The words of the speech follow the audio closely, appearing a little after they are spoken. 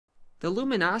The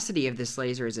luminosity of this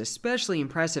laser is especially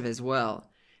impressive as well,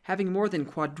 having more than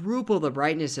quadruple the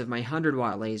brightness of my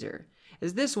 100-watt laser,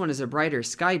 as this one is a brighter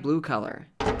sky blue color.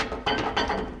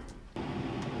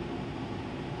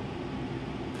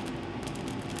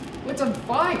 What's on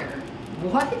fire?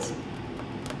 What?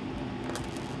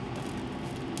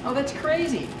 Oh, that's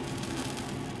crazy.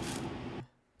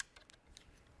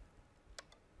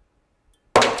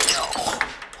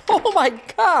 Oh my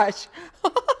gosh!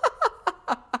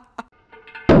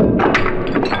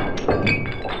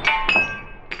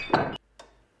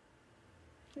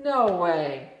 No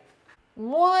way.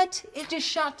 What? It just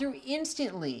shot through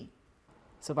instantly.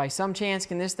 So by some chance,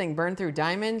 can this thing burn through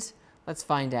diamonds? Let's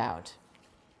find out.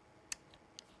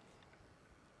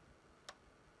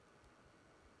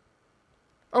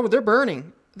 Oh, they're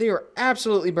burning. They are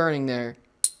absolutely burning there.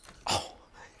 Oh,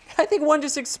 I think one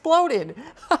just exploded.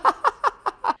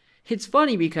 It's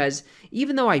funny because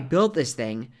even though I built this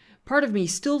thing, part of me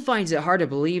still finds it hard to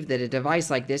believe that a device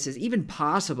like this is even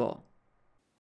possible.